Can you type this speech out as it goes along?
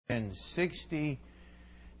360,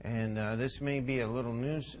 and this may be a little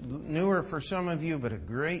newer for some of you, but a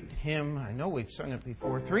great hymn. I know we've sung it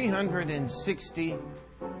before. 360.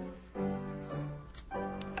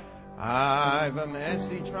 I've a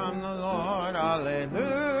message from the Lord,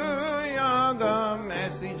 hallelujah. The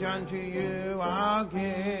message unto you I'll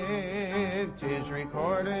give. 'Tis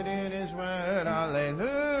recorded in His word,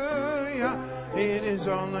 hallelujah. It is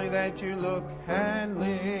only that you look and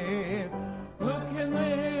live. Look and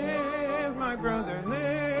live, my brother,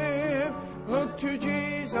 live. Look to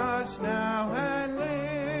Jesus now and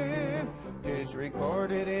live. 'Tis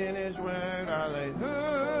recorded in His word,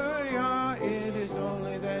 hallelujah. It is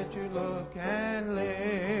only that you look and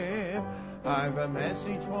live. I've a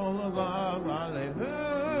message full of love,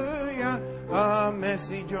 hallelujah. A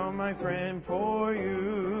message, oh my friend, for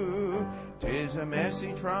you. 'Tis a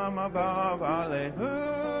message from above,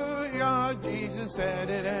 hallelujah. Jesus said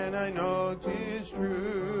it and I know 'tis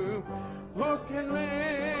true. Look and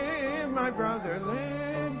live, my brother,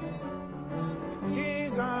 live.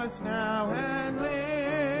 Jesus now and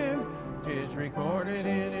live. 'Tis recorded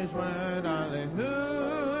in His word,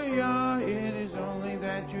 hallelujah. It is only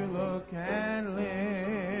that you look and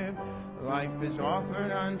live. Life is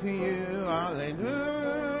offered unto you,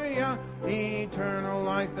 hallelujah. Eternal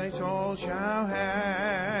life thy soul shall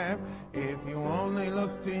have. If you only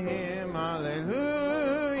look to Him,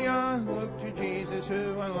 hallelujah. Look to Jesus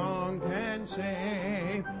who alone can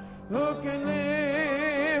save. Look and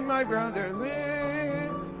live, my brother,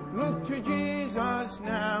 live. Look to Jesus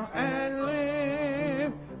now and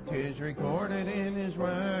live. 'Tis recorded in His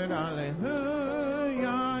word,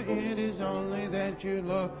 hallelujah. It is only that you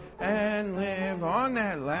look and live. On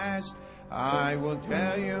that last, I will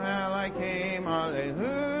tell you how I came,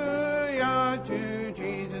 hallelujah, to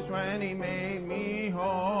Jesus when He made me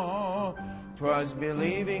whole. 'Twas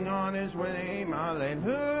believing on His name,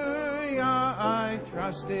 hallelujah. I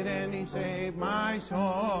trusted and He saved my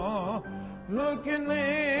soul. Look and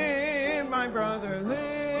live, my brother,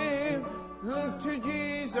 live. Look to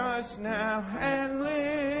Jesus now and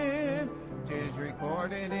live. 'Tis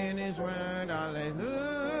recorded in His word,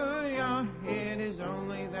 hallelujah. It is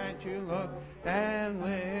only that you look and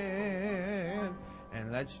live.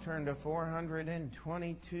 And let's turn to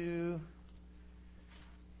 422.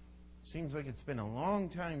 Seems like it's been a long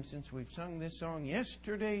time since we've sung this song.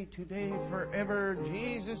 Yesterday, today, forever,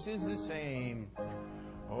 Jesus is the same.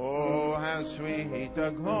 Oh, how sweet the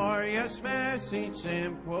glorious message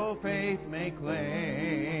simple faith may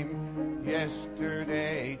claim.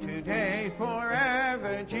 Yesterday, today,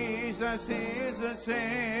 forever, Jesus is the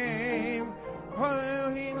same. Oh,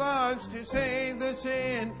 He loves to save the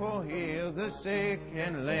sinful, heal the sick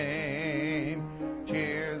and lame.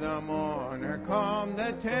 Cheer the mourner, calm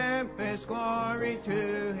the tempest, glory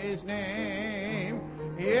to His name.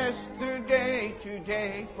 Yesterday,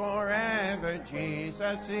 today, forever,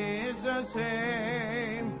 Jesus is the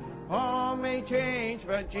same. All may change,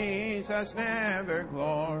 but Jesus never.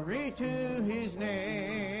 Glory to His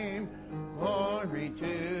name. Glory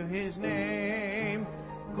to His name.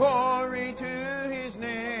 Glory to His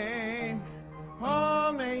name.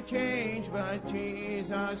 All may change, but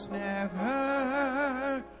Jesus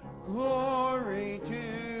never. Glory to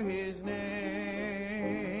His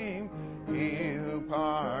name. He who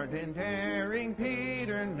pardoned daring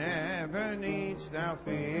Peter, never needs thou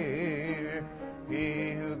fear.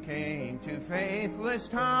 He who came to faithless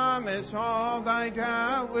Thomas, all thy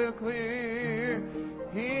doubt will clear.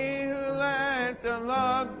 He who let the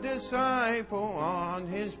loved disciple on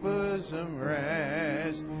His bosom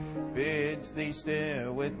rest, bids thee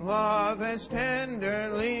still with love as tender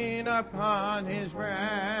lean upon His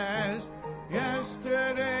breast.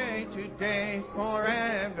 Yesterday, today,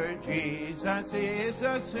 forever, Jesus is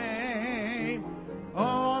the same.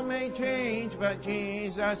 All may change, but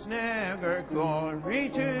Jesus never. Glory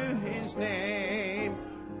to His name.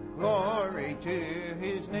 Glory to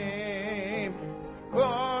His name.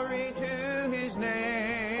 Glory to His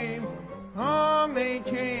name. All may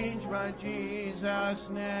change, but Jesus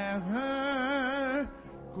never.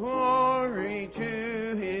 Glory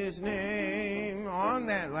to His name. On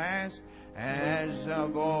that last, as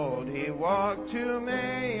of old He walked to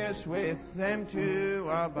Emmaus with them to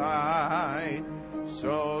abide,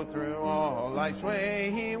 so through all life's way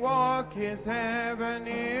He walketh ever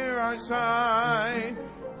near our side.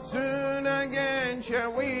 Soon again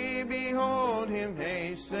shall we behold Him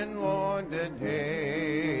hasten, Lord, the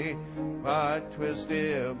day. But 'twill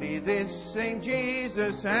still be this same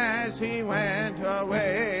Jesus as He went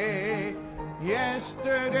away.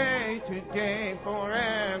 Yesterday, today,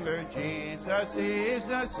 forever, Jesus is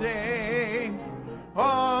the same.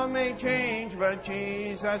 All may change, but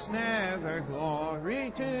Jesus never.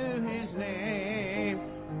 Glory to His name.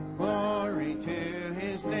 Glory to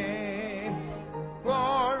His name.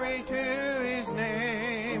 Glory to His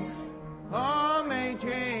name. All may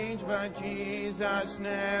change, but Jesus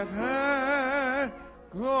never.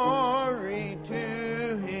 Glory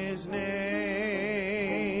to His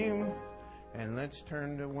name. And let's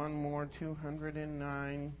turn to one more,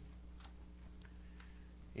 209.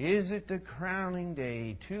 Is it the crowning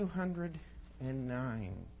day?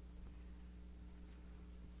 209.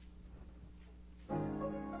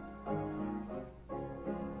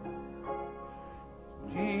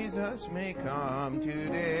 Jesus may come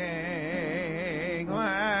today,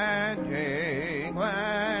 glad day,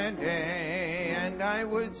 and I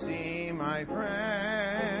would see my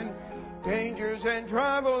friend. Dangers and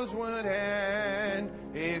troubles would end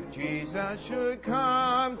if Jesus should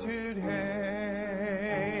come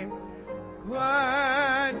today.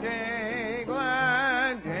 Glad day,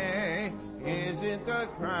 is it the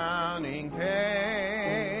crowning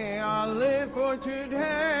day? I'll live for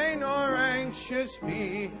today, nor anxious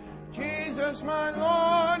be. Jesus, my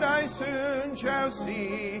Lord, I soon shall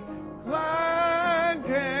see. Glad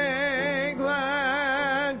day,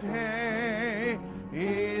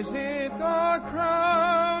 is it the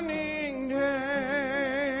crowning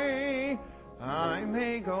day? I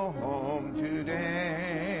may go home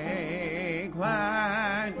today.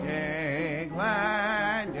 Glad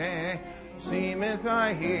day, seemeth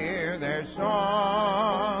I hear their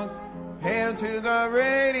song. Hail to the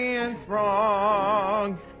radiant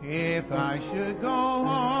throng, if I should go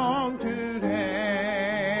home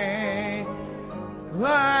today.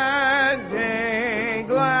 Glad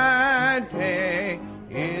day,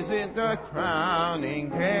 is it the crowning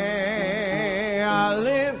day? I'll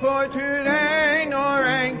live for today, nor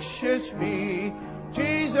anxious be.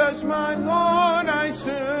 Jesus, my Lord, I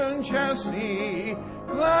soon shall see.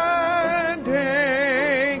 Glad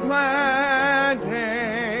day,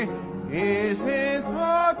 is it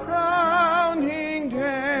the crowning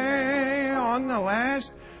day? On the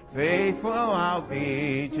last, faithful I'll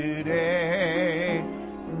be today.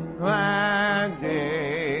 Glad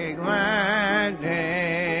day,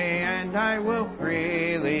 and I will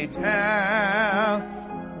freely tell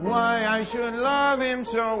why I should love Him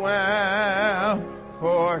so well,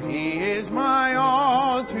 for He is my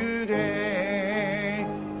all today.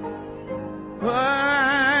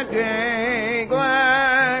 Glad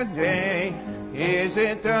day, is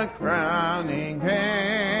it the crowning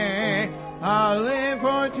day? I'll live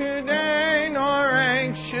for today, nor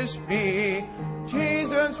anxious be.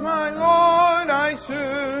 Jesus, my Lord, I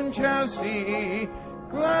soon shall see.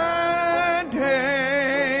 Glad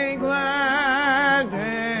day,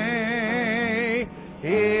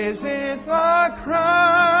 is it the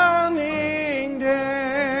crowning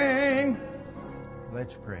day?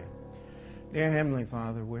 Let's pray. Dear Heavenly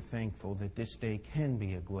Father, we're thankful that this day can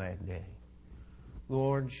be a glad day.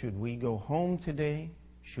 Lord, should we go home today,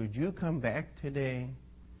 should you come back today,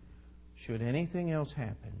 should anything else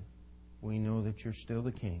happen, we know that you're still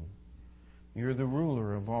the King. You're the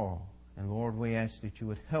ruler of all. And Lord, we ask that you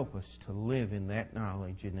would help us to live in that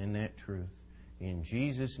knowledge and in that truth. In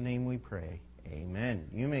Jesus' name we pray. Amen.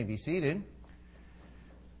 You may be seated.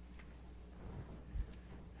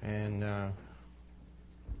 And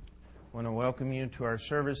want to welcome you to our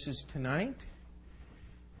services tonight.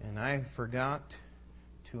 And I forgot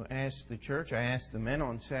to ask the church, I asked the men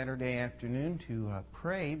on Saturday afternoon to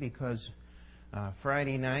pray because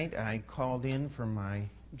Friday night I called in for my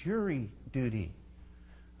jury duty.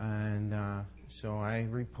 And so I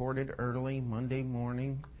reported early Monday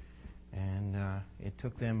morning, and it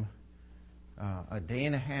took them a day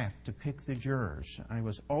and a half to pick the jurors. I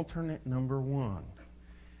was alternate number 1.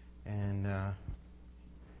 And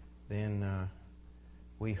then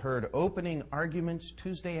we heard opening arguments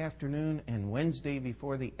Tuesday afternoon, and Wednesday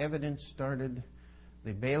before the evidence started,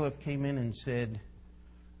 the bailiff came in and said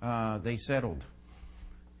they settled.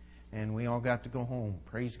 And we all got to go home.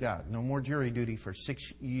 Praise God. No more jury duty for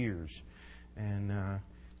 6 years. And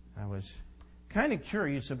I was kind of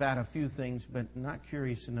curious about a few things, but not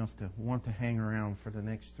curious enough to want to hang around for the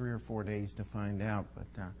next 3 or 4 days to find out. But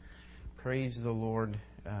praise the Lord.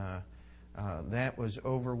 That was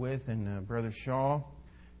over with. And Brother Shaw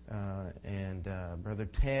and Brother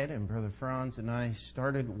Ted and Brother Franz and I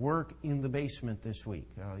started work in the basement this week.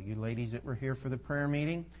 You ladies that were here for the prayer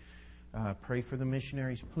meeting, pray for the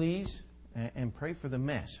missionaries, please, and pray for the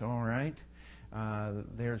mess, all right?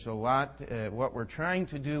 There's a lot. What we're trying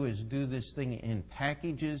to do is do this thing in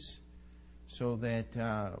packages so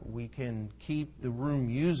that we can keep the room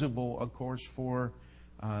usable, of course, for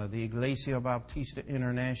the Iglesia Bautista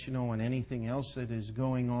International and anything else that is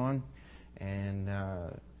going on. And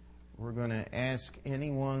we're going to ask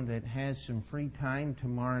anyone that has some free time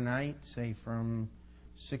tomorrow night, say from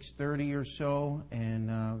 6:30 or so,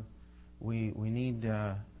 and we need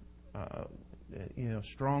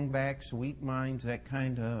strong backs, weak minds, that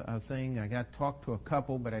kind of thing. I got to talk to a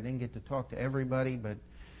couple, but I didn't get to talk to everybody. But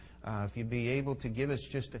if you'd be able to give us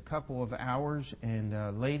just a couple of hours,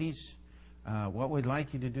 and ladies, what we'd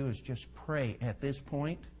like you to do is just pray at this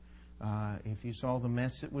point. If you saw the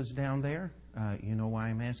mess that was down there, you know why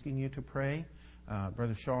I'm asking you to pray.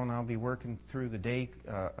 Brother Shaw and I'll be working through the day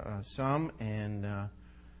some, and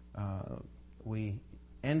we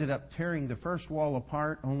ended up tearing the first wall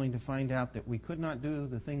apart only to find out that we could not do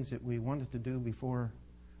the things that we wanted to do before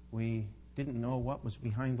we didn't know what was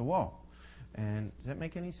behind the wall. And does that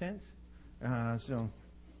make any sense?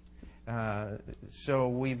 So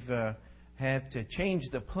we've have to change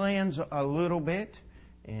the plans a little bit,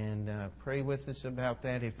 and pray with us about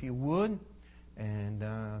that if you would. And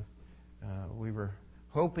we were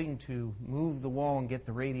hoping to move the wall and get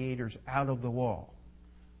the radiators out of the wall.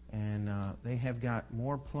 And they have got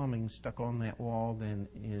more plumbing stuck on that wall than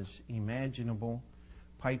is imaginable.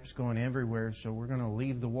 Pipes going everywhere, so we're going to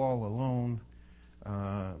leave the wall alone.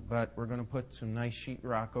 But we're going to put some nice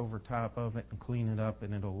sheetrock over top of it and clean it up,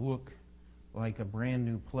 and it'll look like a brand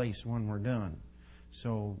new place when we're done.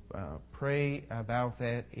 So pray about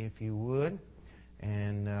that if you would.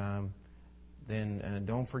 And then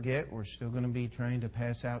don't forget, we're still going to be trying to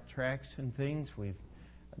pass out tracts and things. We've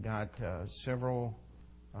got several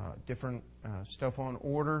different stuff on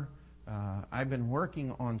order. I've been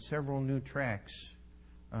working on several new tracts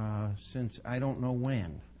since I don't know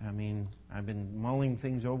when. I mean, I've been mulling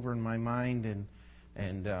things over in my mind,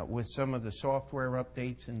 and with some of the software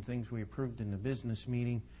updates and things we approved in the business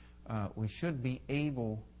meeting, we should be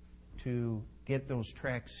able to get those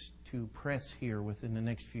tracks to press here within the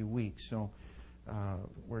next few weeks. So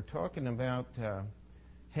we're talking about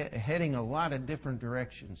heading a lot of different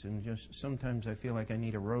directions, and just sometimes I feel like I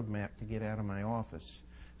need a roadmap to get out of my office.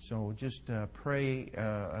 So just pray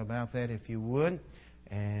about that if you would.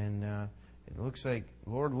 And it looks like,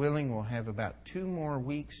 Lord willing, we'll have about 2 more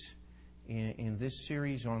weeks in this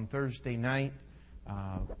series on Thursday night.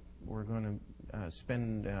 We're going to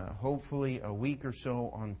spend hopefully a week or so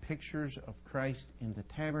on pictures of Christ in the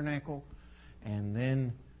tabernacle, and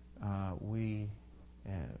then we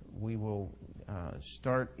will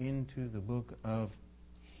start into the book of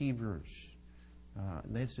Hebrews.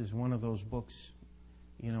 This is one of those books,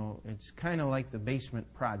 it's kind of like the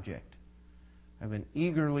basement project. I've been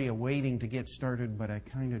eagerly awaiting to get started, but I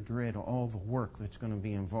kind of dread all the work that's going to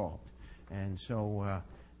be involved. And so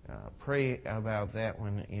pray about that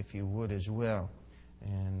one if you would as well.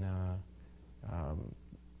 And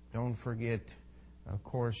don't forget, of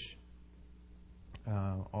course,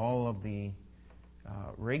 all of the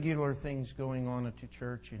regular things going on at the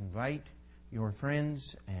church. Invite your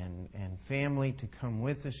friends and family to come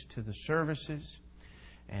with us to the services.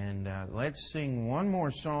 And let's sing one more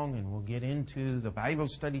song, and we'll get into the Bible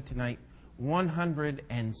study tonight.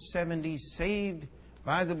 170, Saved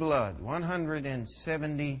by the Blood.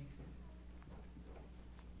 170.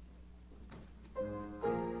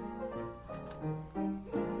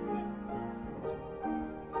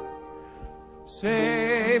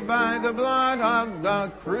 Saved by the blood of the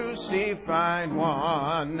crucified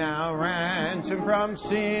one, now ransomed from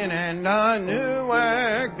sin and a new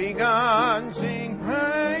work begun. Sing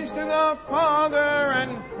praise to the Father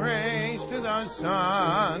and praise to the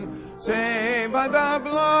Son. Saved by the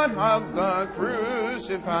blood of the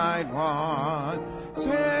crucified one.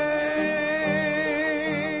 Saved,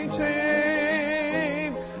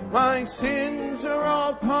 saved. My sins are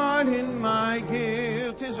all pardoned, my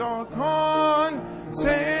guilt is all gone.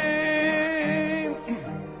 Saved,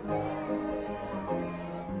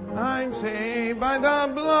 I'm saved by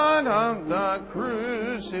the blood of the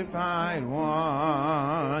crucified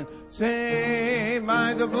one. Saved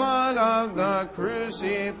by the blood of the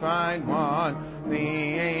crucified one. The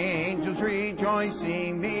angels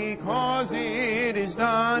rejoicing because it is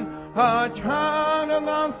done. A child of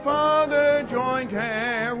the Father joined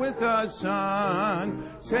heir with the Son.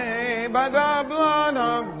 Saved by the blood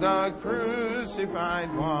of the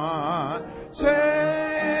crucified one. Saved,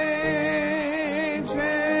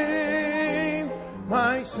 saved.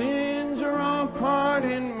 My sins are all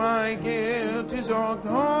pardoned, my guilt is all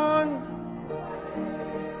gone.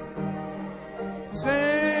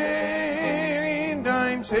 Saved,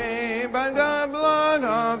 I'm saved by the blood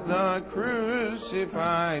of the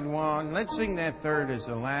crucified one. Let's sing that third as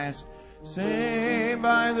the last. Saved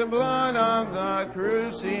by the blood of the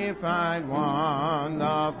crucified one.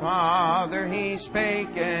 The Father He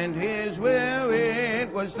spake, and His will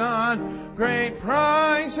it was done. Great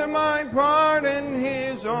price of my pardon,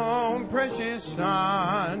 His own precious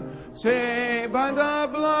Son. Saved by the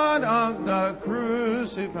blood of the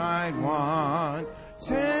crucified one.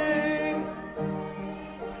 Saved,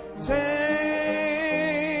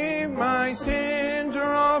 my sins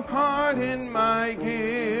are all pardoned, my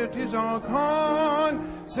guilt is all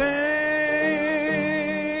gone. Saved,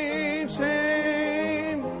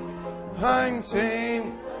 I'm saved,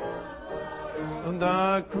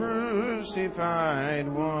 the crucified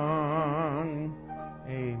one.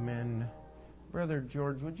 Amen. Brother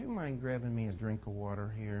George, would you mind grabbing me a drink of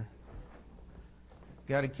water here?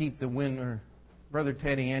 Got to keep the wind, or Brother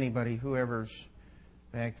Teddy, anybody, whoever's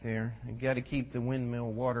back there, you got to keep the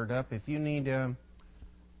windmill watered up. If you need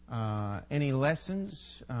any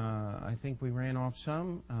lessons, I think we ran off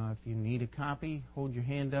some. If you need a copy, hold your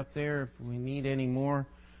hand up there. If we need any more,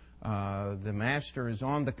 the master is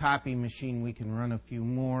on the copy machine. We can run a few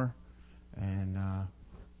more. And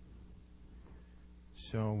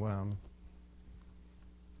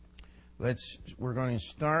we're going to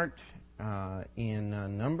start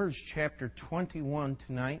in Numbers chapter 21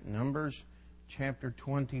 tonight. Numbers chapter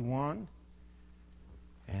 21.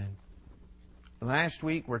 And last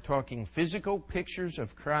week we're talking physical pictures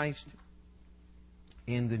of Christ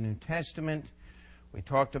in the New Testament. We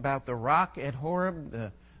talked about the rock at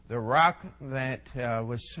Horeb, the rock that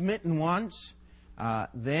was smitten once.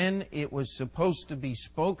 Then it was supposed to be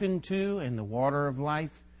spoken to, and the water of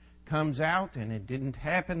life comes out, and it didn't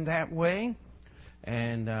happen that way.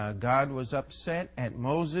 And God was upset at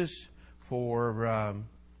Moses for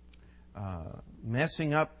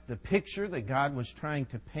messing up the picture that God was trying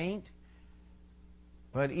to paint.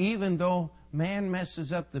 But even though man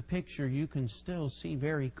messes up the picture, you can still see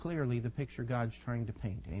very clearly the picture God's trying to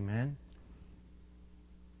paint. Amen?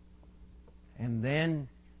 And then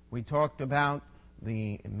we talked about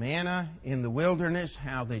the manna in the wilderness,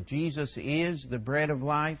 how that Jesus is the bread of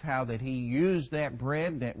life, how that He used that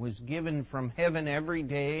bread that was given from heaven every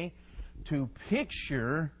day to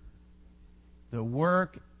picture the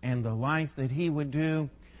work and the life that He would do,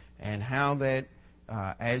 and how that,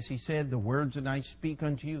 as He said, the words that I speak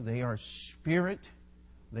unto you, they are spirit,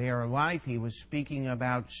 they are life. He was speaking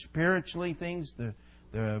about spiritually things, the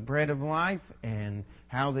bread of life, and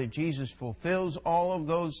how that Jesus fulfills all of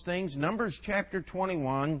those things. Numbers chapter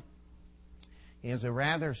 21 is a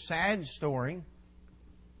rather sad story.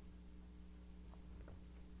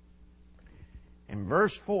 In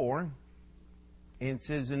verse 4, it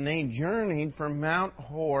says, "And they journeyed from Mount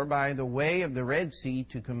Hor by the way of the Red Sea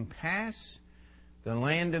to compass the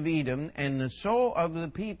land of Edom, and the soul of the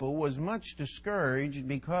people was much discouraged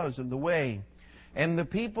because of the way. And the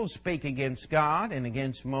people spake against God and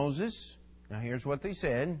against Moses." Now here's what they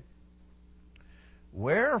said.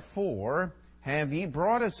 "Wherefore have ye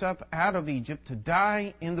brought us up out of Egypt to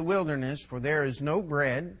die in the wilderness, for there is no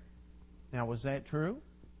bread?" Now was that true?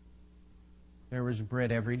 There was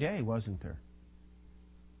bread every day, wasn't there?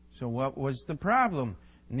 So what was the problem?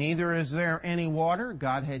 Neither is there any water.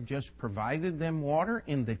 God had just provided them water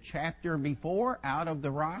in the chapter before out of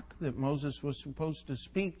the rock that Moses was supposed to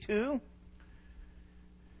speak to.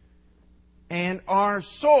 "And our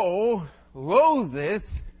soul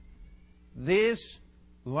loatheth this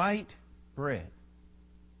light bread."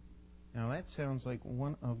 Now that sounds like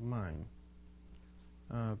one of mine.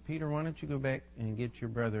 Peter, why don't you go back and get your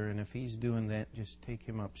brother, and if he's doing that, just take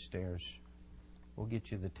him upstairs. We'll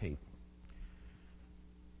get you the tape.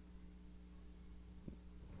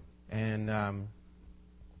 And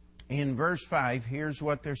in verse 5, here's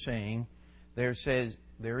what they're saying. There says,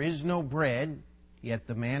 "There is no bread, yet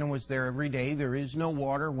the manna was there every day. There is no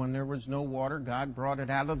water. When there was no water, God brought it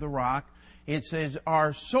out of the rock." It says,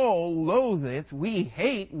 "Our soul loatheth," we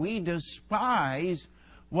hate, we despise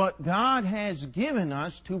what God has given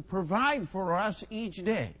us to provide for us each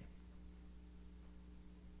day.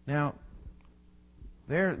 Now,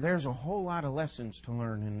 there's a whole lot of lessons to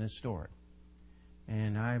learn in this story.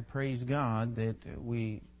 And I praise God that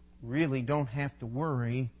we really don't have to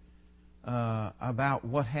worry about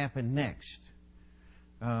what happened next.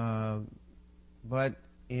 But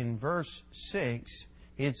in verse 6,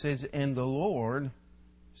 it says, "And the Lord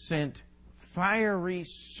sent fiery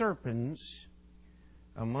serpents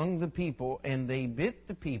among the people, and they bit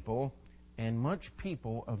the people, and much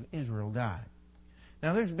people of Israel died."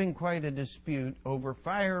 Now there's been quite a dispute over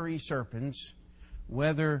fiery serpents,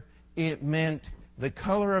 whether it meant the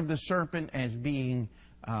color of the serpent as being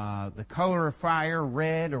the color of fire,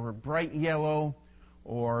 red or bright yellow,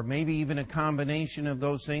 or maybe even a combination of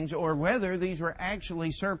those things, or whether these were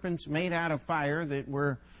actually serpents made out of fire that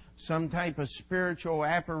were some type of spiritual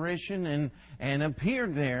apparition and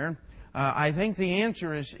appeared there. I think the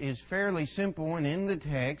answer is fairly simple and in the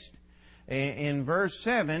text. In verse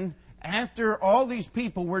 7, after all these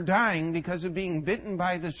people were dying because of being bitten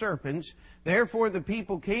by the serpents, therefore the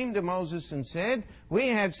people came to Moses and said, "We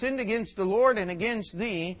have sinned against the Lord and against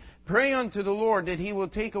thee. Pray unto the Lord that he will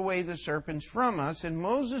take away the serpents from us." And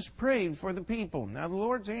Moses prayed for the people. Now the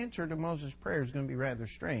Lord's answer to Moses' prayer is going to be rather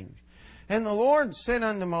strange. "And the Lord said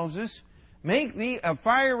unto Moses, Make thee a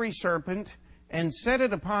fiery serpent, and set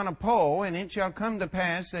it upon a pole, and it shall come to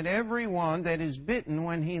pass that every one that is bitten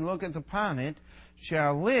when he looketh upon it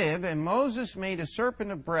shall live. And Moses made a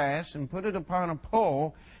serpent of brass, and put it upon a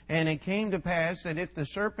pole, and it came to pass that if a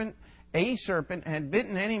serpent had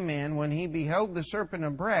bitten any man, when he beheld the serpent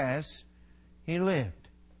of brass, he lived."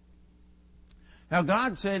 Now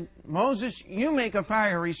God said, "Moses, you make a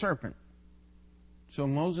fiery serpent." So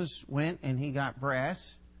Moses went and he got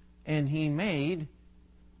brass, and he made,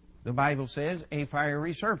 the Bible says, a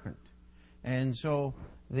fiery serpent. And so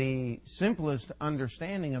the simplest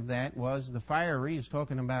understanding of that was the fiery is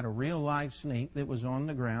talking about a real live snake that was on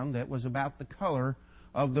the ground that was about the color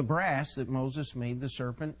of the brass that Moses made the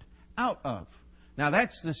serpent out of. Now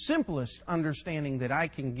that's the simplest understanding that I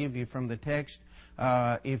can give you from the text.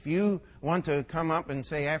 If you want to come up and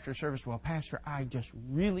say after service, "Well, Pastor, I just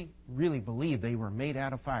really, really believe they were made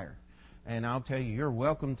out of fire," and I'll tell you, you're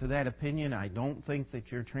welcome to that opinion. I don't think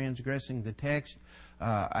that you're transgressing the text.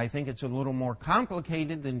 I think it's a little more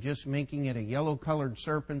complicated than just making it a yellow-colored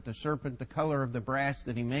serpent, the color of the brass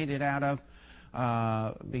that he made it out of.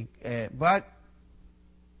 But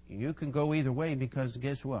you can go either way, because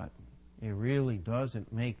guess what? It really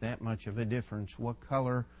doesn't make that much of a difference what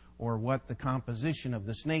color or what the composition of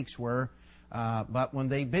the snakes were. But when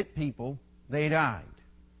they bit people, they died.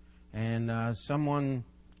 And someone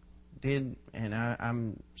did, and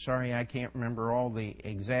I'm sorry I can't remember all the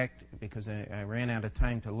exact, because I ran out of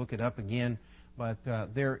time to look it up again, but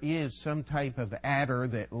there is some type of adder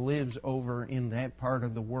that lives over in that part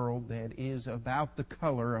of the world that is about the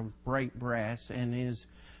color of bright brass and is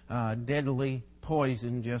deadly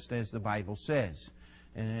poison, just as the Bible says.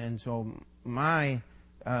 And so my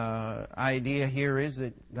idea here is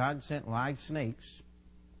that God sent live snakes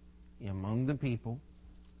among the people.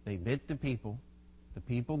 They bit the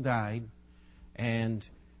people died, and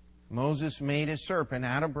Moses made a serpent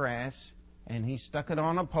out of brass, and he stuck it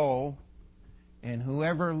on a pole, and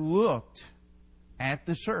whoever looked at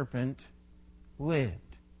the serpent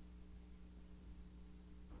lived.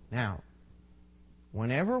 Now,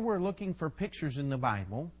 whenever we're looking for pictures in the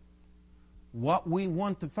Bible, what we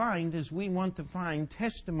want to find is we want to find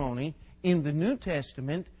testimony in the New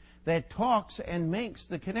Testament that talks and makes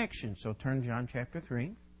the connection. So turn John chapter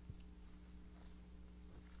 3.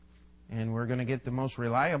 And we're going to get the most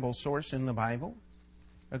reliable source in the Bible.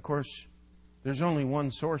 Of course, there's only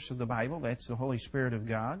one source of the Bible. That's the Holy Spirit of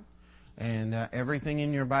God. And everything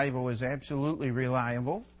in your Bible is absolutely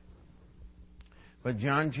reliable. But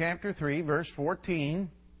John chapter 3, verse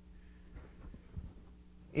 14,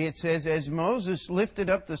 it says, "As Moses lifted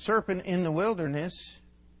up the serpent in the wilderness,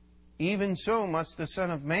 even so must the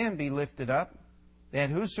Son of Man be lifted up, that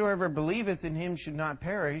whosoever believeth in him should not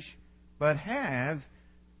perish, but have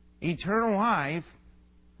eternal life."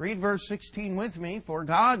 Read verse 16 with me. "For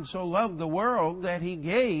God so loved the world that he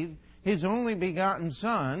gave his only begotten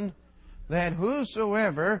Son, that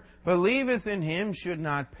whosoever believeth in him should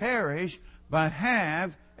not perish, but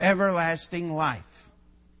have everlasting life."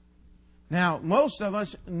 Now, most of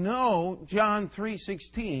us know John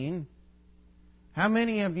 3:16. How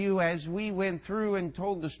many of you, as we went through and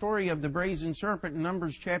told the story of the brazen serpent in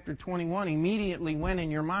Numbers chapter 21, immediately went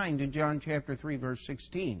in your mind to John chapter 3, verse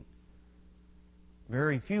 16?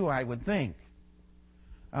 Very few, I would think.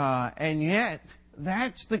 And yet,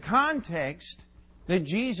 that's the context that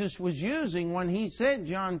Jesus was using when he said,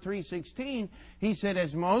 John 3:16, he said,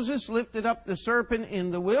 "As Moses lifted up the serpent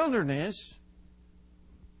in the wilderness,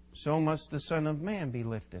 so must the Son of Man be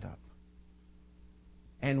lifted up."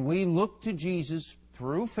 And we look to Jesus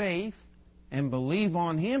through faith and believe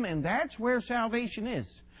on him, and that's where salvation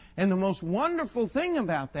is. And the most wonderful thing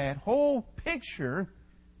about that whole picture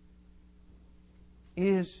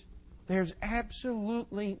is there's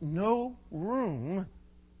absolutely no room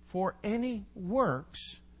for any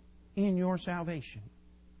works in your salvation.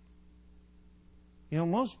 You know,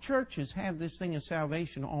 most churches have this thing of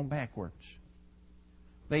salvation all backwards.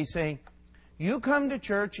 They say, you come to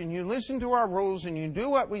church and you listen to our rules and you do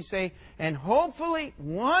what we say, and hopefully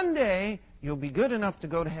one day you'll be good enough to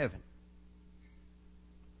go to heaven.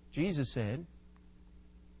 Jesus said,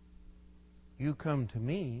 you come to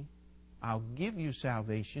me, I'll give you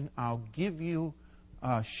salvation, I'll give you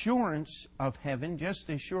assurance of heaven, just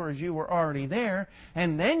as sure as you were already there,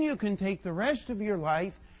 and then you can take the rest of your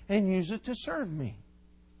life and use it to serve me.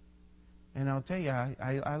 And I'll tell you,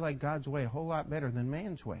 I like God's way a whole lot better than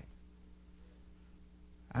man's way.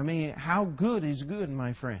 I mean, how good is good,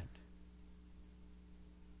 my friend?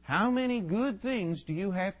 How many good things do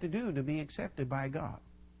you have to do to be accepted by God?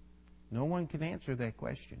 No one can answer that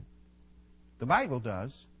question. The Bible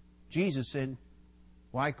does. Jesus said,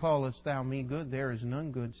 why callest thou me good? There is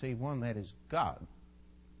none good save one, that is God.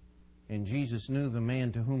 And Jesus knew the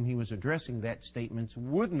man to whom he was addressing that statement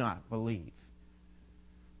would not believe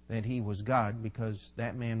that he was God, because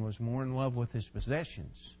that man was more in love with his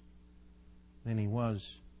possessions than he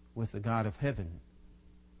was with the God of heaven,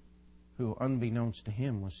 who, unbeknownst to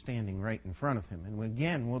him, was standing right in front of him. And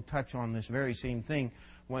again, we'll touch on this very same thing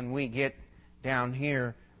when we get down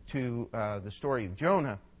here to the story of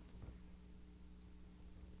Jonah.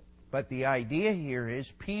 But the idea here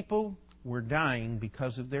is people were dying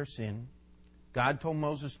because of their sin. God told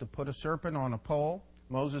Moses to put a serpent on a pole.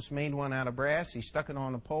 Moses made one out of brass. He stuck it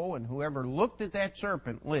on a pole, and whoever looked at that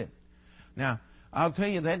serpent lived. Now, I'll tell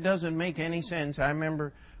you, that doesn't make any sense. I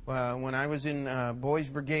remember when I was in Boys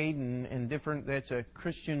Brigade and different, that's a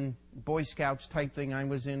Christian Boy Scouts type thing I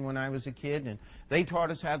was in when I was a kid, and they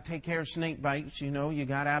taught us how to take care of snake bites. You know, you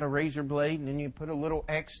got out a razor blade, and then you put a little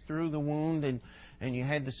X through the wound, and you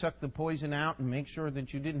had to suck the poison out and make sure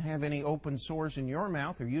that you didn't have any open sores in your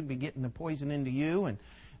mouth, or you'd be getting the poison into you.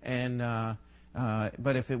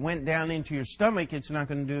 But if it went down into your stomach, it's not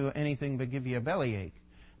going to do anything but give you a bellyache.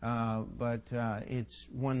 But it's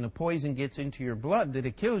when the poison gets into your blood that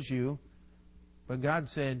it kills you. But God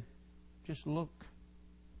said, just look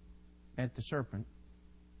at the serpent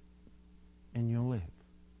and you'll live.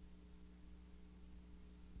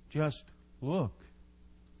 Just look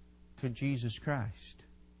to Jesus Christ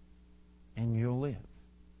and you'll live.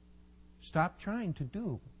 Stop trying to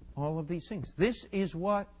do all of these things. This is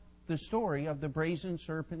what the story of the brazen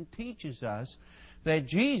serpent teaches us, that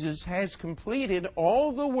Jesus has completed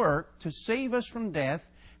all the work to save us from death,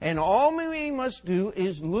 and all we must do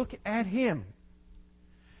is look at Him.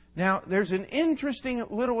 Now, there's an interesting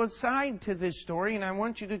little aside to this story, and I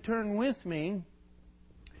want you to turn with me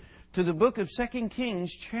to the book of 2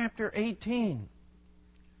 Kings, chapter 18.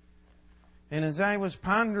 And as I was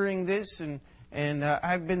pondering this, and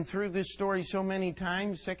I've been through this story so many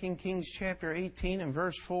times, 2 Kings chapter 18 and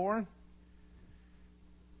verse 4.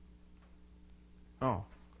 Oh,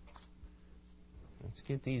 let's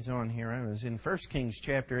get these on here. I was in 1 Kings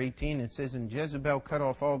chapter 18. It says, and Jezebel cut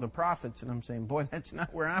off all the prophets. And I'm saying, boy, that's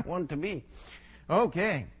not where I want to be.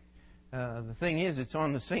 Okay. The thing is, it's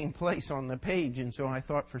on the same place on the page, and so I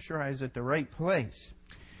thought for sure I was at the right place.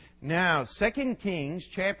 Now, 2 Kings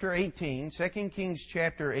chapter 18, 2 Kings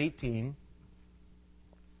chapter 18.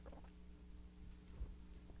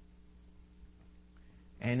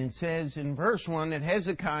 And it says in verse 1 that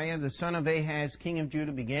Hezekiah, the son of Ahaz, king of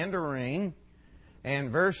Judah, began to reign.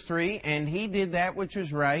 And verse 3, and he did that which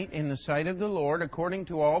was right in the sight of the Lord, according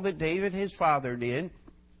to all that David his father did.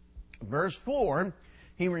 Verse 4,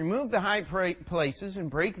 he removed the high places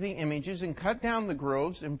and brake the images and cut down the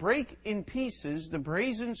groves and brake in pieces the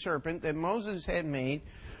brazen serpent that Moses had made.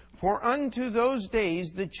 For unto those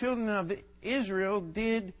days the children of Israel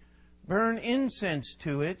did burn incense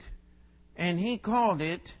to it, and he called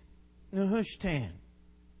it Nehushtan.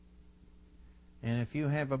 And if you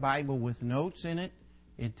have a Bible with notes in it,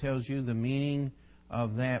 it tells you the meaning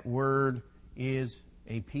of that word is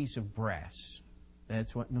a piece of brass.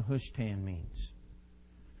 That's what Nehushtan means.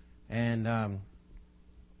 And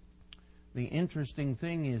the interesting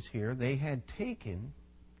thing is here, they had taken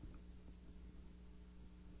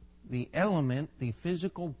the element, the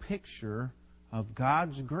physical picture of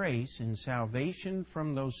God's grace and salvation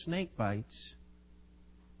from those snake bites,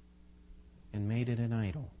 and made it an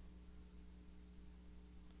idol.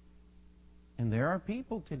 And there are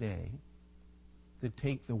people today that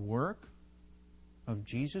take the work of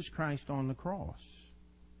Jesus Christ on the cross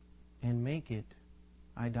and make it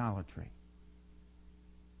idolatry.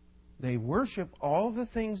 They worship all the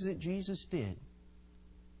things that Jesus did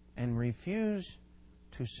and refuse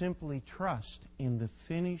to simply trust in the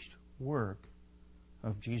finished work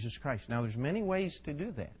of Jesus Christ. Now, there's many ways to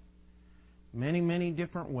do that. Many, many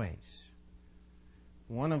different ways.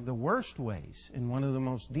 One of the worst ways and one of the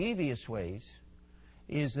most devious ways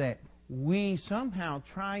is that we somehow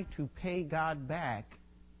try to pay God back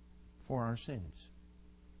for our sins.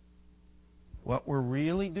 What we're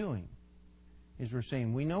really doing is we're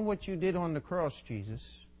saying, we know what you did on the cross, Jesus.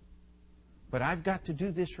 But I've got to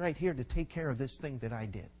do this right here to take care of this thing that I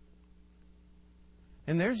did.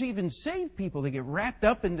 And there's even saved people that get wrapped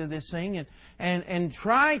up into this thing and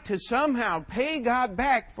try to somehow pay God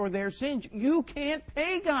back for their sins. You can't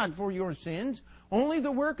pay God for your sins. Only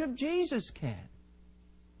the work of Jesus can.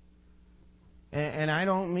 And I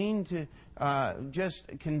don't mean to just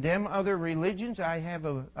condemn other religions. I have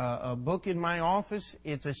a book in my office.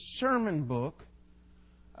 It's a sermon book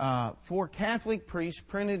for Catholic priests,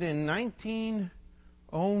 printed in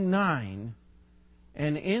 1909.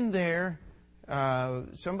 And in there,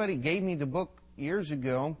 somebody gave me the book years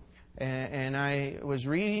ago, and I was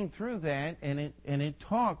reading through that, and it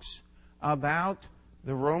talks about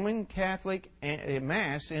the Roman Catholic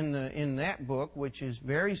Mass in that book, which is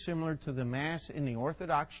very similar to the Mass in the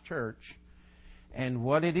Orthodox Church. And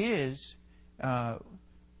what it is not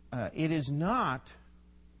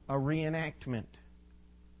a reenactment.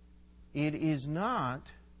 It is not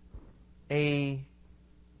a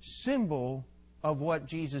symbol of what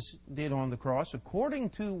Jesus did on the cross. According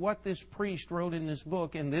to what this priest wrote in this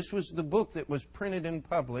book, and this was the book that was printed and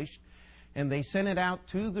published, and they sent it out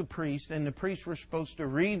to the priest, and the priests were supposed to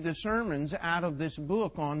read the sermons out of this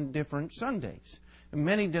book on different Sundays. And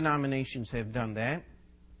many denominations have done that.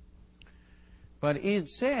 But it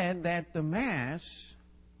said that the Mass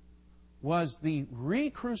was the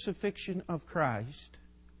re-crucifixion of Christ,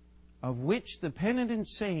 of which the penitent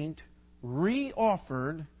saint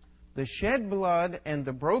re-offered the shed blood and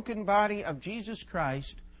the broken body of Jesus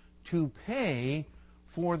Christ to pay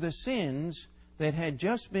for the sins that had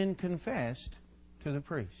just been confessed to the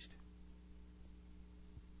priest.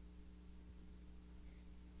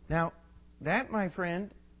 Now, that, my friend,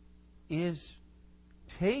 is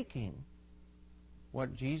taking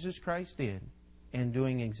what Jesus Christ did and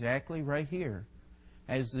doing exactly right here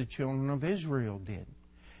as the children of Israel did.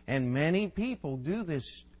 And many people do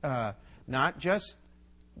this, not just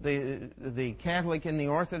the Catholic and the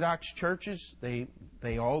Orthodox churches. They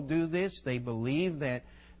all do this. They believe that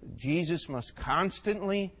Jesus must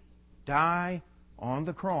constantly die on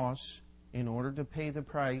the cross in order to pay the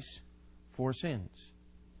price for sins.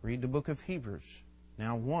 Read the book of Hebrews.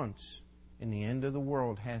 Now once in the end of the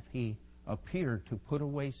world hath He appeared to put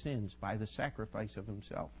away sins by the sacrifice of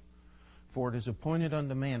Himself. For it is appointed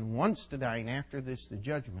unto man once to die, and after this the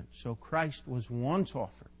judgment. So Christ was once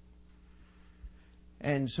offered.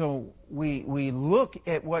 And so we look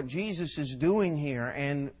at what Jesus is doing here,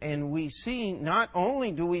 and we see, not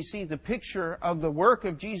only do we see the picture of the work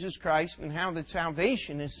of Jesus Christ and how that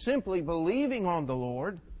salvation is simply believing on the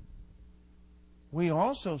Lord, we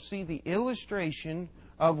also see the illustration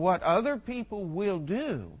of what other people will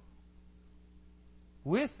do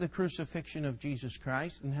with the crucifixion of Jesus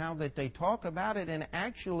Christ, and how that they talk about it and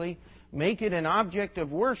actually make it an object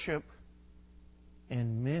of worship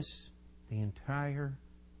and miss the entire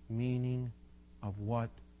meaning of what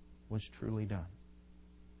was truly done.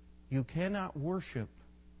 You cannot worship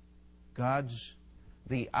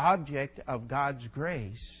the object of God's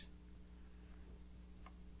grace.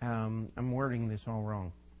 I'm wording this all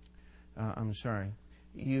wrong. I'm sorry.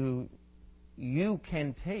 You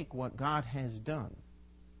can take what God has done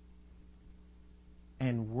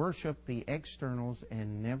and worship the externals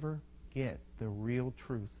and never get the real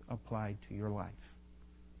truth applied to your life.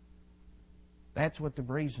 That's what the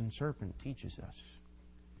brazen serpent teaches us.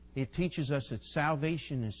 It teaches us that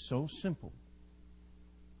salvation is so simple.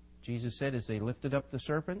 Jesus said, as they lifted up the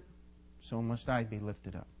serpent, so must I be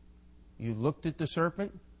lifted up. You looked at the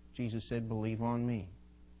serpent, Jesus said, believe on me.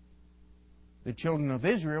 The children of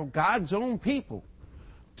Israel, God's own people,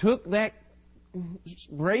 took that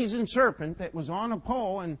brazen serpent that was on a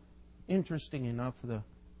pole, and interesting enough, the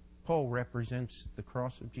pole represents the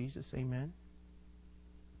cross of Jesus. Amen.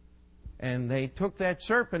 And they took that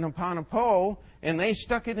serpent upon a pole, and they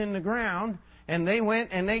stuck it in the ground, and they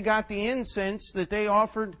went and they got the incense that they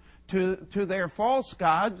offered to their false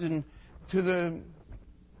gods and to the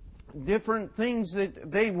different things that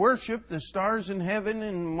they worshiped, the stars in heaven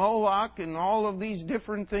and Moloch and all of these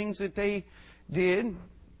different things that they did.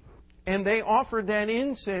 And they offered that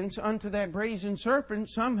incense unto that brazen serpent,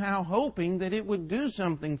 somehow hoping that it would do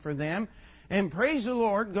something for them. And praise the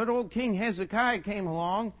Lord, good old King Hezekiah came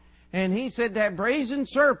along, and he said that brazen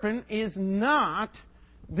serpent is not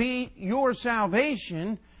your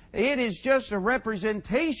salvation. It is just a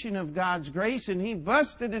representation of God's grace, and he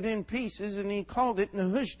busted it in pieces, and he called it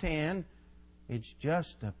Nehushtan. It's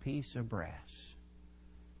just a piece of brass.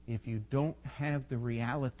 If you don't have the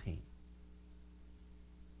reality,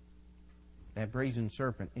 that brazen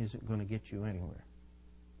serpent isn't going to get you anywhere.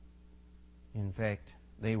 In fact,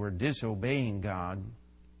 they were disobeying God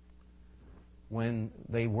when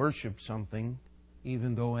they worshiped something,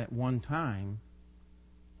 even though at one time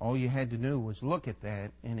all you had to do was look at that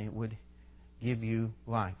and it would give you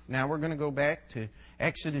life. Now we're going to go back to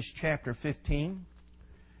Exodus chapter 15.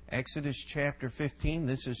 Exodus chapter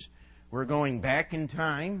 15. We're going back in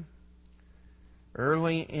time,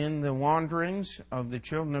 early in the wanderings of the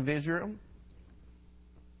children of Israel.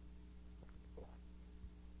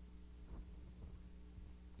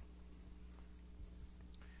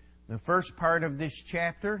 The first part of this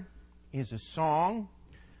chapter is a song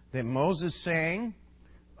that Moses sang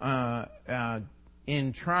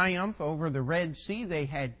in triumph over the Red Sea. They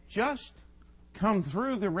had just come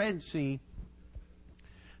through the Red Sea.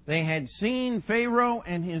 They had seen Pharaoh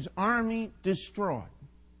and his army destroyed.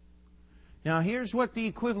 Now here's what the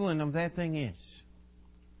equivalent of that thing is.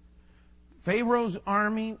 Pharaoh's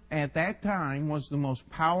army at that time was the most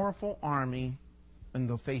powerful army on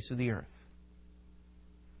the face of the earth.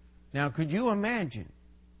 Now, could you imagine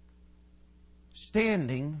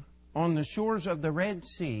standing on the shores of the Red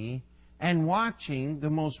Sea and watching the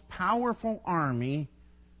most powerful army?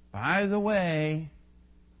 By the way,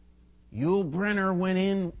 Yul Brynner went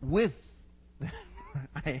in with...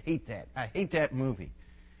 I hate that. I hate that movie.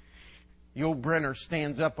 Yul Brynner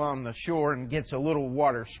stands up on the shore and gets a little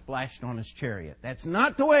water splashed on his chariot. That's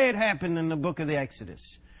not the way it happened in the book of the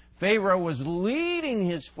Exodus. Pharaoh was leading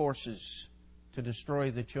his forces to destroy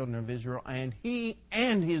the children of Israel, and he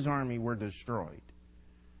and his army were destroyed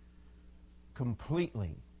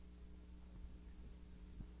completely.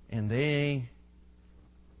 And they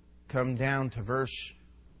come down to verse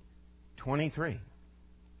 23.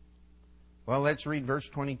 Well, let's read verse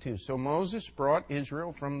 22. So Moses brought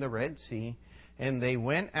Israel from the Red Sea, and they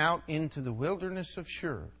went out into the wilderness of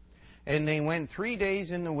Shur. And they went 3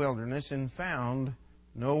 days in the wilderness and found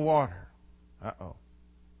no water.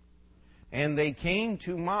 And they came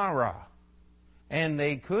to Marah, and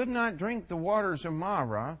they could not drink the waters of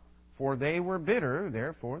Marah, for they were bitter.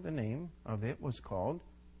 Therefore, the name of it was called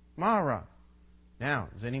Marah. Now,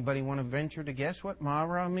 does anybody want to venture to guess what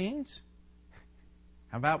Marah means?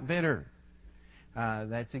 How about bitter?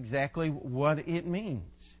 That's exactly what it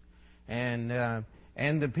means. And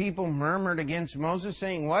the people murmured against Moses,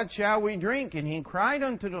 saying, "What shall we drink?" And he cried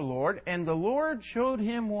unto the Lord, and the Lord showed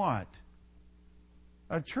him what?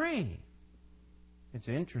 A tree. It's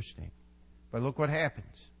interesting. But look what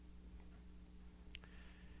happens.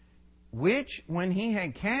 Which, when he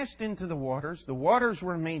had cast into the waters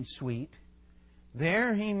were made sweet.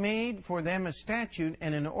 There he made for them a statute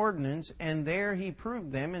and an ordinance, and there he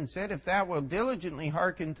proved them, and said, If thou wilt diligently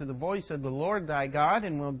hearken to the voice of the Lord thy God,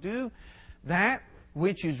 and will do that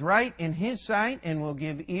which is right in his sight, and will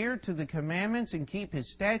give ear to the commandments, and keep his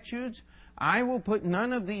statutes, I will put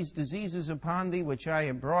none of these diseases upon thee, which I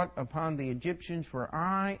have brought upon the Egyptians, for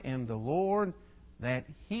I am the Lord that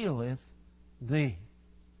healeth thee.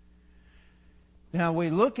 Now we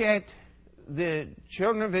look at the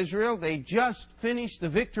children of Israel. They just finished the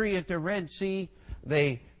victory at the Red Sea.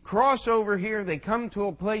 They cross over here. They come to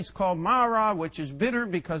a place called Marah, which is bitter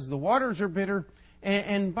because the waters are bitter.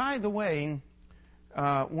 And by the way,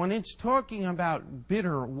 when it's talking about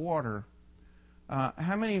bitter water,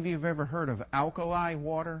 how many of you have ever heard of alkali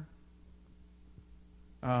water?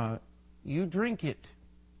 You drink it,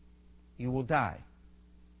 you will die.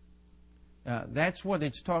 That's what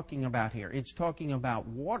it's talking about here. It's talking about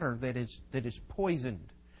water that is poisoned.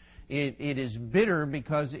 It is bitter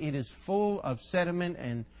because it is full of sediment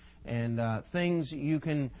and things. You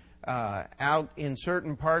can out in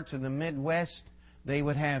certain parts of the Midwest, they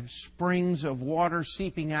would have springs of water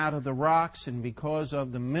seeping out of the rocks, and because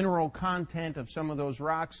of the mineral content of some of those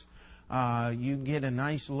rocks, you get a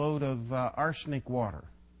nice load of arsenic water.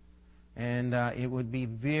 And it would be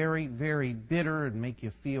very, very bitter and make you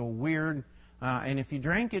feel weird. And if you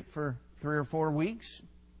drank it for 3 or 4 weeks,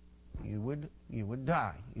 you would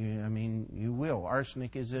die. You will.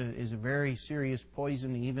 Arsenic is a very serious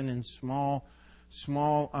poison, even in small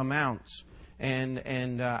amounts.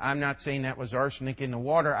 And I'm not saying that was arsenic in the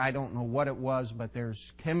water. I don't know what it was, but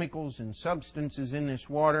there's chemicals and substances in this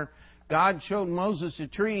water. God showed Moses a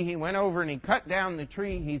tree. He went over and he cut down the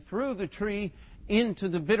tree. He threw the tree into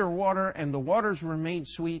the bitter water, and the waters were made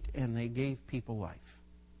sweet, and they gave people life.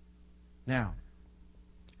 Now,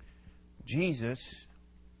 Jesus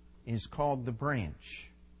is called the branch.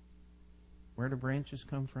 Where do branches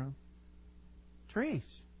come from? Trees.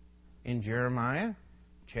 In Jeremiah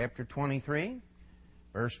chapter 23,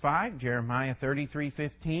 verse 5, Jeremiah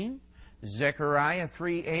 33:15, Zechariah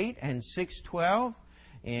 3:8, and 6:12.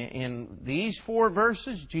 In these 4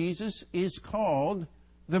 verses, Jesus is called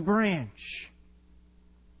the branch.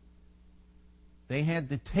 They had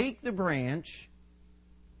to take the branch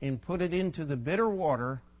and put it into the bitter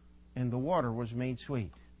water, and the water was made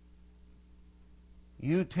sweet.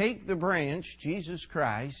 You take the branch, Jesus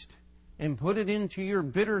Christ, and put it into your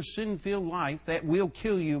bitter, sin-filled life that will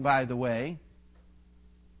kill you, by the way,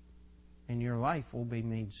 and your life will be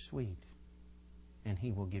made sweet, and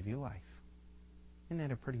He will give you life. Isn't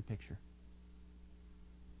that a pretty picture?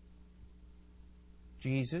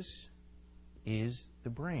 Jesus is the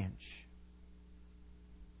branch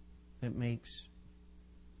that makes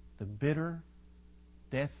the bitter,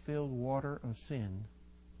 death-filled water of sin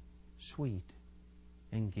sweet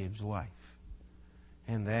and gives life.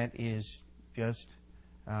 And that is just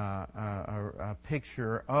a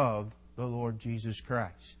picture of the Lord Jesus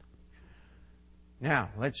Christ. Now,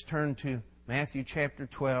 let's turn to Matthew chapter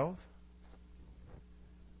 12.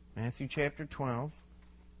 Matthew chapter 12.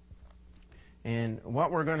 And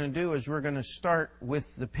what we're going to do is we're going to start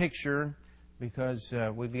with the picture, because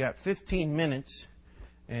we've got 15 minutes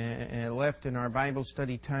left in our Bible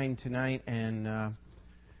study time tonight, and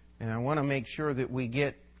I want to make sure that we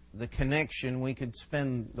get the connection. We could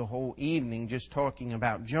spend the whole evening just talking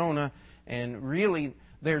about Jonah, and really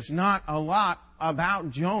there's not a lot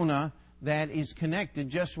about Jonah that is connected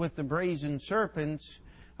just with the brazen serpents.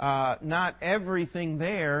 Not everything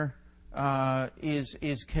there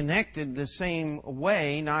is connected the same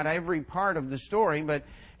way, not every part of the story, but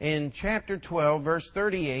in chapter 12, verse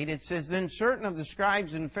 38, it says, "Then certain of the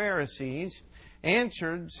scribes and Pharisees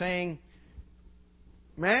answered, saying,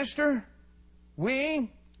 Master,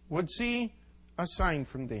 we would see a sign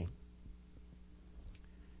from thee."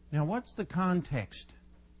 Now, what's the context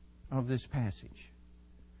of this passage?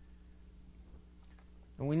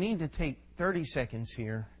 And we need to take 30 seconds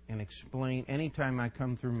here and explain. Anytime I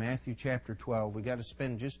come through Matthew chapter 12, we've got to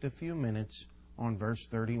spend just a few minutes on verse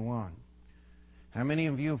 31. How many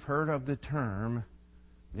of you have heard of the term,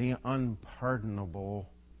 the unpardonable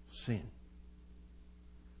sin?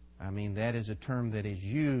 I mean, that is a term that is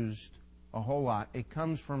used a whole lot. It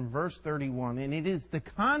comes from verse 31, and it is the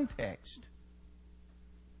context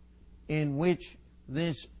in which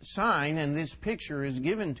this sign and this picture is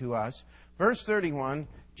given to us. Verse 31,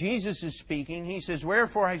 Jesus is speaking. He says,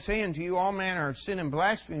 "Wherefore I say unto you, all manner of sin and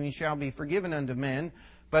blasphemy shall be forgiven unto men,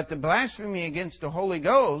 but the blasphemy against the Holy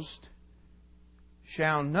Ghost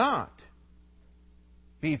shall not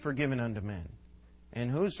be forgiven unto men.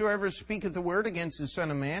 And whosoever speaketh the word against the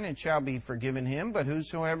Son of Man, it shall be forgiven him. But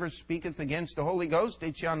whosoever speaketh against the Holy Ghost,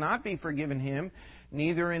 it shall not be forgiven him,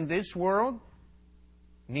 neither in this world,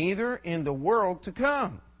 neither in the world to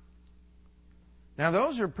come." Now,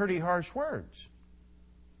 those are pretty harsh words.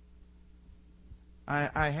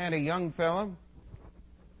 I had a young fellow.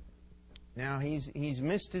 Now, he's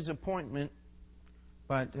missed his appointment,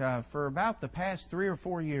 but for about the past 3 or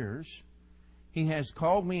 4 years, he has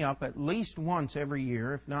called me up at least once every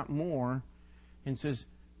year, if not more, and says,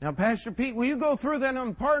 "Now, Pastor Pete, will you go through that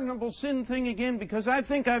unpardonable sin thing again? Because I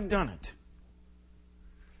think I've done it."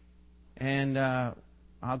 And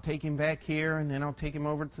I'll take him back here, and then I'll take him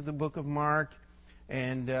over to the book of Mark.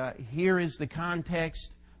 And here is the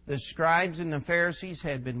context. The scribes and the Pharisees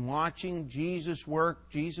had been watching Jesus work.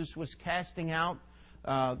 Jesus was casting out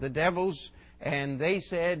the devils, and they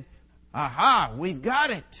said, "Aha, we've got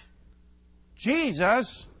it.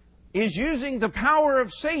 Jesus is using the power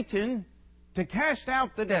of Satan to cast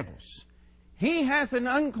out the devils. He hath an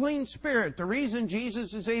unclean spirit." The reason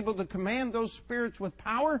Jesus is able to command those spirits with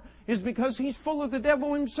power is because He's full of the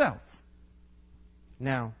devil himself.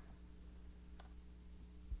 Now,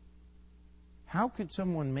 how could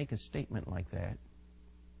someone make a statement like that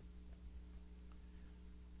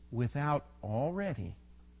without already,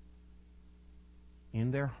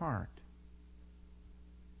 in their heart,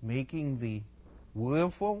 making the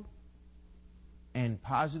willful and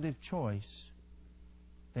positive choice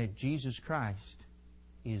that Jesus Christ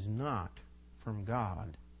is not from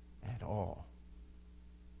God at all?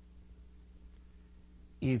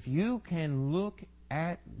 If you can look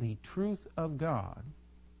at the truth of God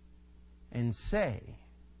and say,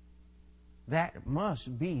 that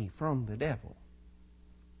must be from the devil,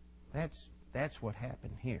 that's what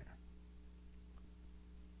happened here.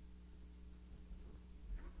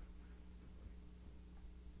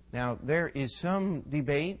 Now, there is some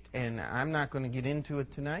debate, and I'm not going to get into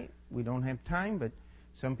it tonight. We don't have time, but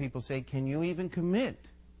some people say, can you even commit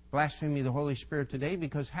blasphemy of the Holy Spirit today?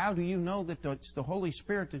 Because how do you know that it's the Holy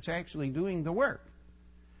Spirit that's actually doing the work?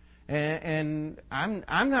 And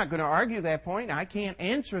I'm not going to argue that point. I can't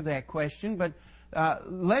answer that question, but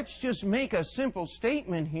let's just make a simple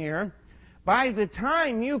statement here. By the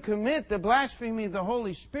time you commit the blasphemy of the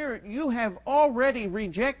Holy Spirit, you have already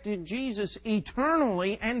rejected Jesus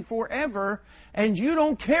eternally and forever, and you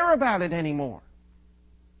don't care about it anymore.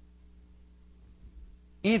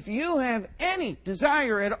 If you have any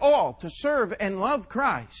desire at all to serve and love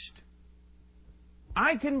Christ,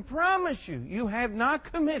 I can promise you, you have not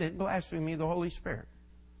committed blasphemy of the Holy Spirit.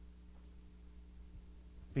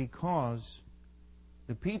 Because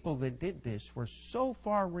the people that did this were so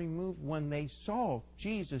far removed when they saw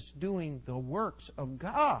Jesus doing the works of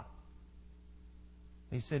God.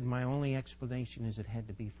 They said, my only explanation is it had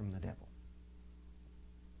to be from the devil.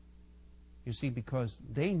 You see, because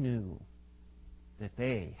they knew that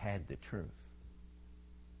they had the truth.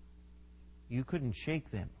 You couldn't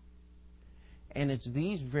shake them. And it's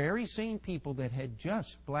these very same people that had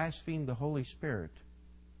just blasphemed the Holy Spirit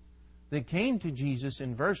that came to Jesus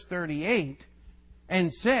in verse 38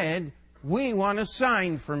 and said, we want a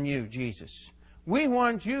sign from you, Jesus. We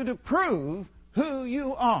want you to prove who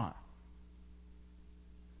you are.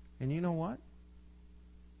 And you know what?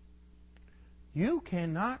 You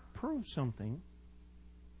cannot prove something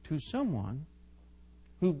to someone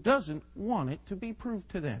who doesn't want it to be proved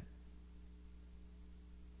to them.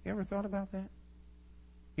 You ever thought about that?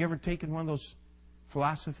 You ever taken one of those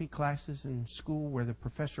philosophy classes in school where the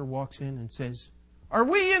professor walks in and says, are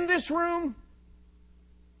we in this room?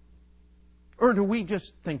 Or do we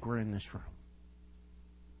just think we're in this room?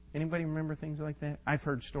 Anybody remember things like that? I've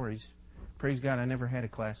heard stories. Praise God, I never had a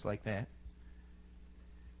class like that.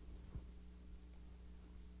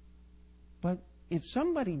 But if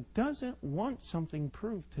somebody doesn't want something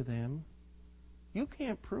proved to them, you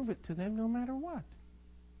can't prove it to them no matter what.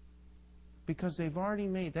 Because they've already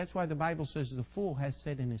made... That's why the Bible says the fool has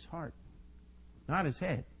said in his heart, not his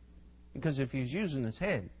head. Because if he was using his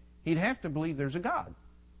head, he'd have to believe there's a God.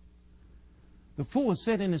 The fool has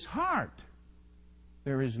said in his heart,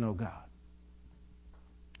 there is no God.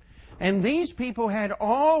 And these people had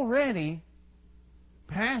already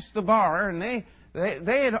passed the bar, and they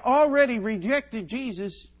had already rejected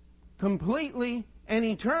Jesus completely and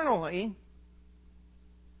eternally.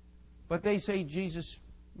 But they say, Jesus,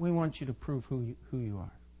 we want you to prove who you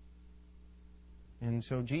are. And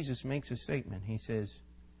so Jesus makes a statement. He says,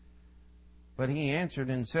 but he answered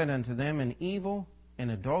and said unto them, an evil and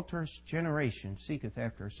adulterous generation seeketh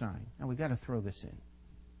after a sign. Now we've got to throw this in.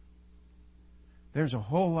 There's a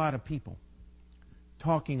whole lot of people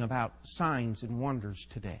talking about signs and wonders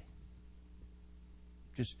today.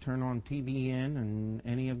 Just turn on TBN and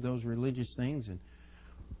any of those religious things, and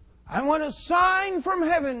I want a sign from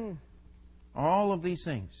heaven. All of these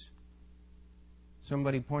things.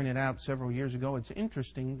 Somebody pointed out several years ago, it's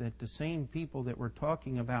interesting that the same people that were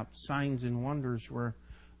talking about signs and wonders were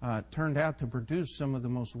turned out to produce some of the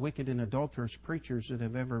most wicked and adulterous preachers that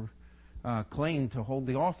have ever claimed to hold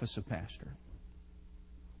the office of pastor.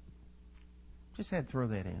 Just had to throw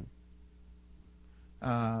that in.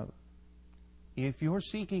 If you're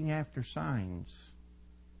seeking after signs,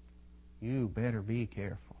 you better be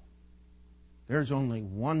careful. There's only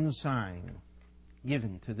one sign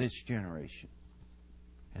given to this generation,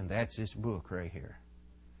 and that's this book right here.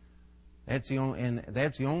 That's the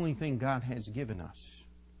only thing God has given us.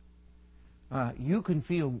 You can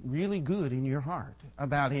feel really good in your heart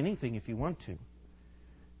about anything if you want to.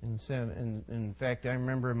 And in fact, I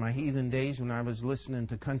remember in my heathen days when I was listening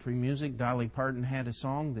to country music, Dolly Parton had a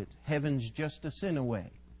song that heaven's just a sin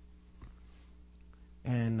away.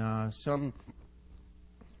 And some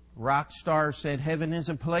rock star said heaven is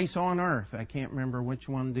a place on earth. I can't remember which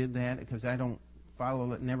one did that because I don't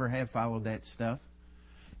follow it, never have followed that stuff.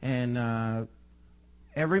 And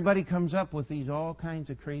everybody comes up with these all kinds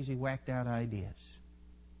of crazy, whacked out ideas.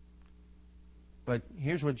 But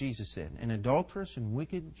here's what Jesus said. An adulterous and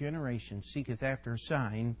wicked generation seeketh after a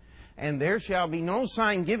sign, and there shall be no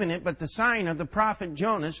sign given it but the sign of the prophet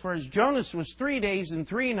Jonas. For as Jonas was 3 days and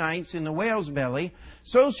 3 nights in the whale's belly,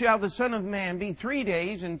 so shall the Son of Man be 3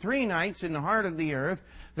 days and 3 nights in the heart of the earth.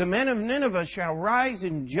 The men of Nineveh shall rise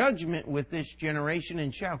in judgment with this generation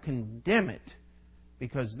and shall condemn it,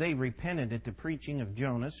 because they repented at the preaching of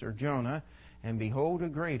Jonas, or Jonah, and behold, a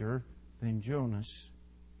greater than Jonas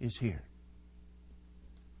is here.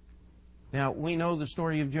 Now, we know the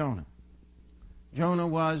story of Jonah. Jonah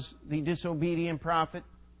was the disobedient prophet.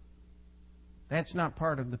 That's not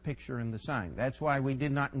part of the picture in the sign. That's why we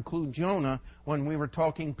did not include Jonah when we were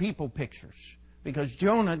talking people pictures. Because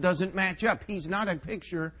Jonah doesn't match up. He's not a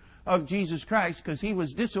picture of Jesus Christ because he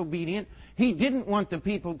was disobedient. He didn't want the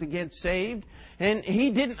people to get saved. And he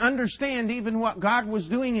didn't understand even what God was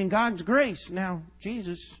doing in God's grace. Now,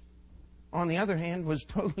 Jesus, on the other hand, was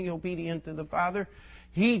totally obedient to the Father.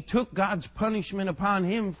 He took God's punishment upon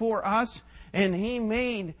Him for us, and He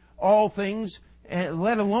made all things,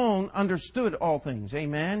 let alone understood all things.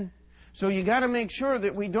 Amen? So you got to make sure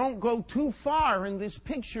that we don't go too far in this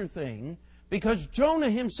picture thing, because Jonah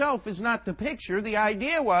himself is not the picture. The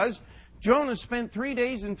idea was Jonah spent 3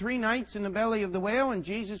 days and 3 nights in the belly of the whale, and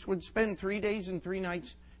Jesus would spend 3 days and 3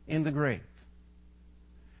 nights in the grave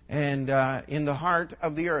and in the heart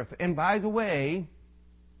of the earth. And by the way,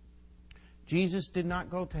 Jesus did not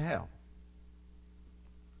go to hell.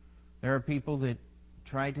 There are people that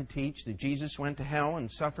try to teach that Jesus went to hell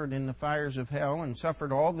and suffered in the fires of hell and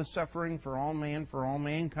suffered all the suffering for all man, for all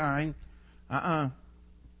mankind.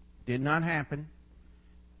 Did not happen.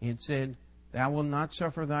 It said, "Thou wilt not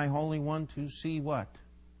suffer thy Holy One to see" what?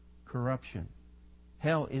 Corruption.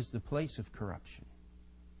 Hell is the place of corruption.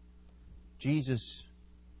 Jesus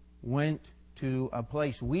went to a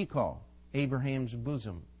place we call Abraham's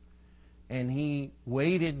bosom, and He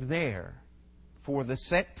waited there for the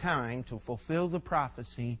set time to fulfill the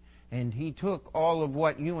prophecy, and He took all of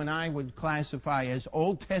what you and I would classify as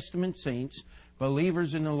Old Testament saints,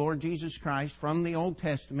 believers in the Lord Jesus Christ from the Old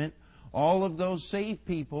Testament, all of those saved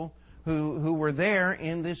people who were there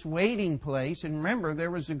in this waiting place. And remember, there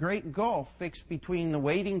was a great gulf fixed between the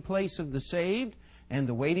waiting place of the saved and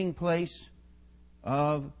the waiting place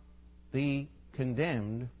of the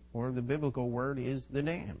condemned, or the biblical word is the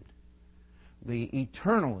damned. The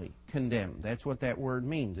eternally condemned. That's what that word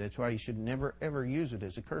means. That's why you should never ever use it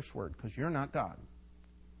as a curse word, because you're not God.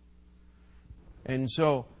 And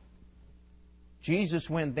so Jesus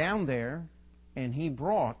went down there and He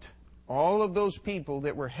brought all of those people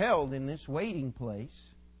that were held in this waiting place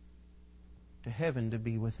to heaven to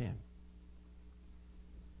be with Him.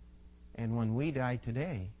 And when we die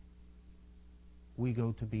today, we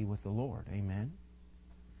go to be with the Lord. Amen?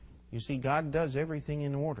 You see, God does everything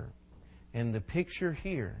in order. And the picture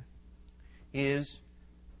here is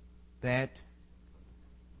that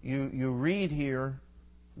you read here,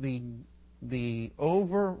 the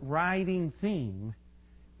overriding theme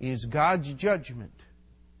is God's judgment.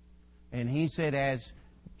 And He said, as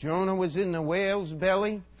Jonah was in the whale's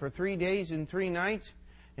belly for 3 days and 3 nights,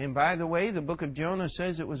 and by the way, the book of Jonah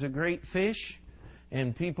says it was a great fish,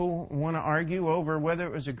 and people want to argue over whether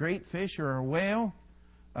it was a great fish or a whale.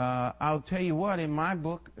 I'll tell you what, in my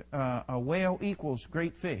book, a whale equals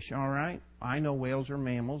great fish, all right? I know whales are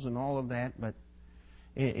mammals and all of that, but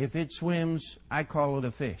if it swims, I call it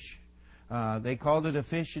a fish. They called it a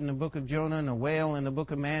fish in the book of Jonah and a whale in the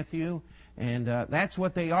book of Matthew, and that's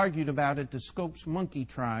what they argued about at the Scopes monkey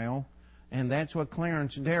trial, and that's what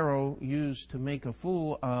Clarence Darrow used to make a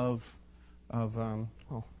fool of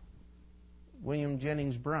William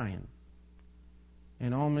Jennings Bryan.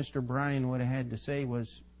 And all Mr. Bryan would have had to say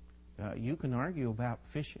was, you can argue about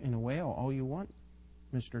fish and a whale all you want,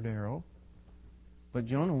 Mr. Darrow, but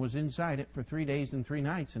Jonah was inside it for 3 days and 3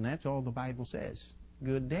 nights, and that's all the Bible says.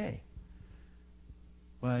 Good day.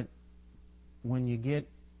 But when you get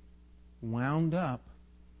wound up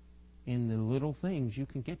in the little things, you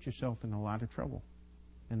can get yourself in a lot of trouble.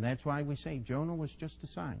 And that's why we say Jonah was just a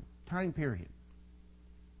sign. Time period.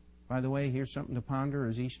 By the way, here's something to ponder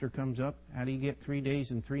as Easter comes up. How do you get 3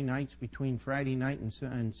 days and 3 nights between Friday night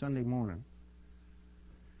and Sunday morning?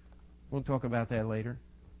 We'll talk about that later.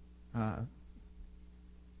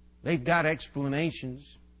 They've got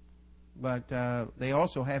explanations, but they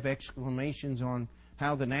also have exclamations on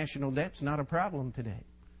how the national debt's not a problem today.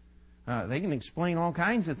 They can explain all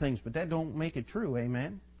kinds of things, but that don't make it true,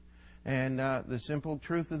 amen? And the simple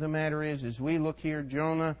truth of the matter is, as we look here,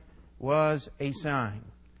 Jonah was a sign.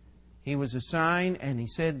 He was a sign, and he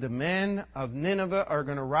said the men of Nineveh are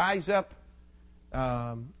going to rise up,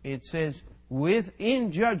 it says,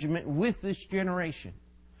 in judgment with this generation.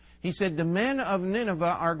 He said the men of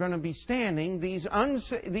Nineveh are going to be standing,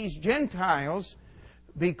 these Gentiles,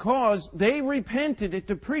 because they repented at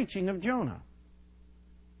the preaching of Jonah.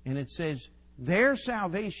 And it says their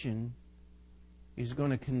salvation is going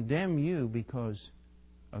to condemn you because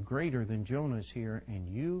a greater than Jonah is here, and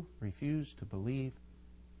you refuse to believe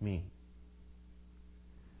me.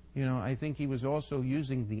 You know, I think he was also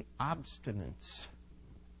using the obstinance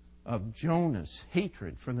of Jonah's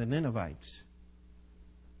hatred for the Ninevites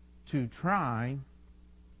to try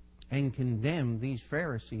and condemn these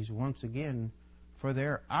Pharisees once again for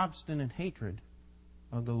their obstinate hatred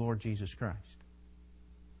of the Lord Jesus Christ.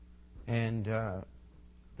 And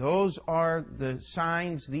those are the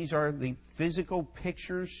signs, these are the physical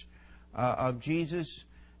pictures of Jesus.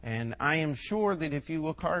 And I am sure that if you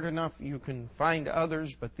look hard enough, you can find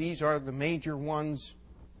others, but these are the major ones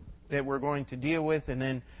that we're going to deal with. And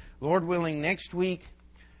then, Lord willing, next week,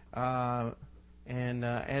 And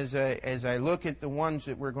as I look at the ones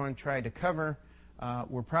that we're going to try to cover,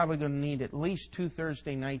 we're probably going to need at least 2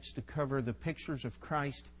 Thursday nights to cover the pictures of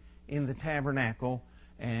Christ in the tabernacle,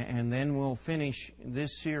 and then we'll finish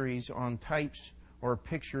this series on types or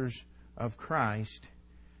pictures of Christ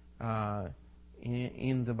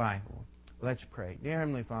in the Bible. Let's pray. Dear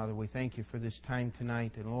Heavenly Father, we thank you for this time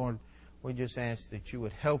tonight, and Lord, we just ask that you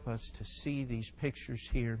would help us to see these pictures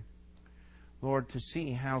here. Lord, to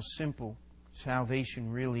see how simple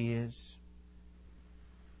salvation really is.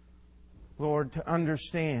 Lord, to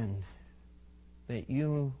understand that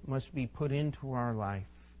you must be put into our life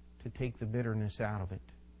to take the bitterness out of it.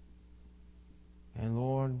 And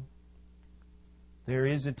Lord, there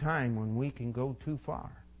is a time when we can go too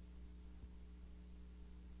far.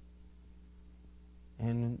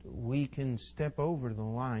 And we can step over the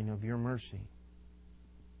line of your mercy.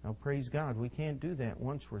 Now, praise God, we can't do that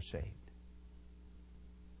once we're saved.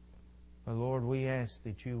 But Lord, we ask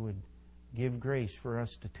that you would give grace for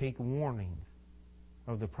us to take warning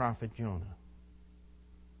of the prophet Jonah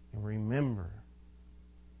and remember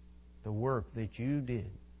the work that you did,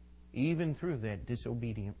 even through that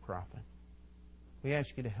disobedient prophet. We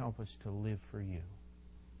ask you to help us to live for you.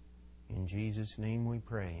 In Jesus' name we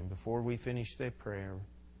pray. And before we finish that prayer,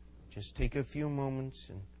 just take a few moments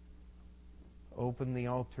and open the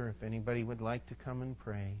altar if anybody would like to come and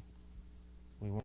pray.